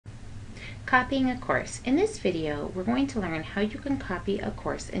Copying a course. In this video, we're going to learn how you can copy a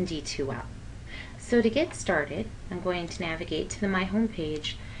course in D2L. So to get started, I'm going to navigate to My Home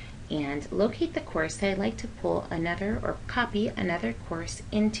page and locate the course that I'd like to pull another or copy another course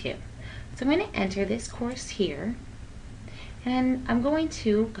into. So I'm going to enter this course here, and I'm going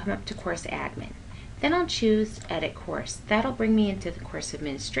to come up to Course Admin. Then I'll choose Edit Course. That'll bring me into the Course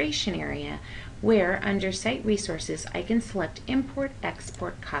Administration area where under Site Resources I can select Import,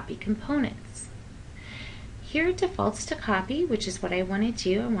 Export, Copy Components. Here it defaults to copy, which is what I want to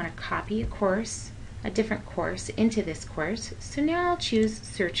do. I want to copy a course, a different course, into this course. So now I'll choose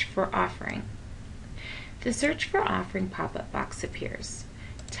Search for Offering. The Search for Offering pop-up box appears.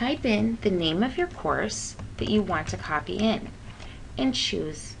 Type in the name of your course that you want to copy in and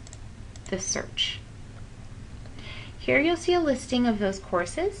choose the search. Here you'll see a listing of those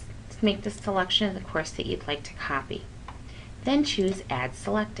courses. To make the selection of the course that you'd like to copy. Then choose Add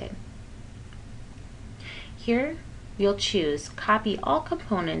Selected. Here you'll choose Copy All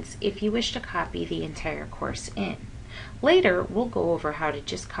Components if you wish to copy the entire course in. Later we'll go over how to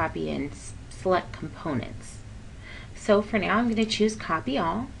just copy and select components. So for now I'm going to choose Copy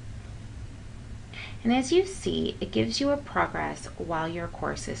All. And as you see, it gives you a progress while your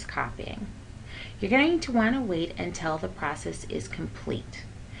course is copying. You're going to want to wait until the process is complete.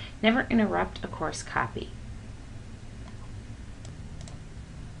 Never interrupt a course copy.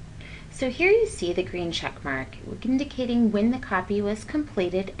 So here you see the green check mark indicating when the copy was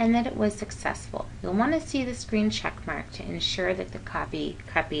completed and that it was successful. You'll want to see this green check mark to ensure that the copy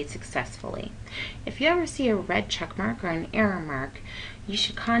copied successfully. If you ever see a red check mark or an error mark, you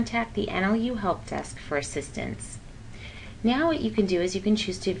should contact the NLU Help Desk for assistance. Now what you can do is you can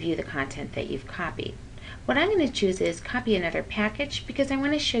choose to view the content that you've copied. What I'm going to choose is Copy Another Package because I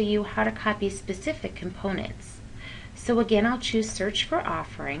want to show you how to copy specific components. So again, I'll choose Search for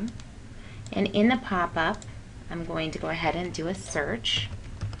Offering, and in the pop-up I'm going to go ahead and do a search.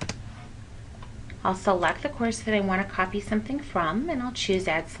 I'll select the course that I want to copy something from and I'll choose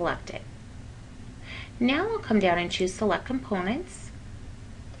Add Selected. Now I'll come down and choose Select Components.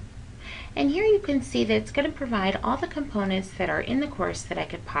 And here you can see that it's going to provide all the components that are in the course that I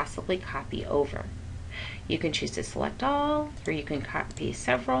could possibly copy over. You can choose to select all, or you can copy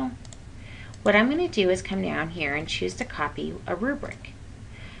several. What I'm going to do is come down here and choose to copy a rubric.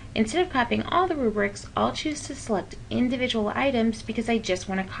 Instead of copying all the rubrics, I'll choose to select individual items because I just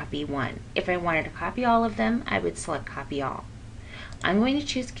want to copy one. If I wanted to copy all of them, I would select Copy All. I'm going to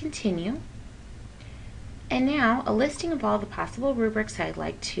choose Continue. And now a listing of all the possible rubrics I'd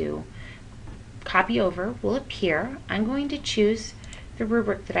like to copy over will appear. I'm going to choose the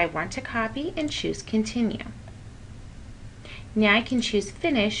rubric that I want to copy and choose Continue. Now I can choose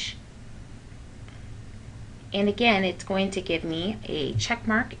Finish, and again it's going to give me a check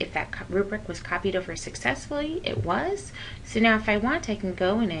mark if that rubric was copied over successfully. It was. So now if I want, I can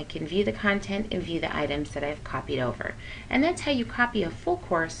go and I can view the content and view the items that I've copied over. And that's how you copy a full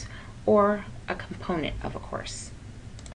course or a component of a course.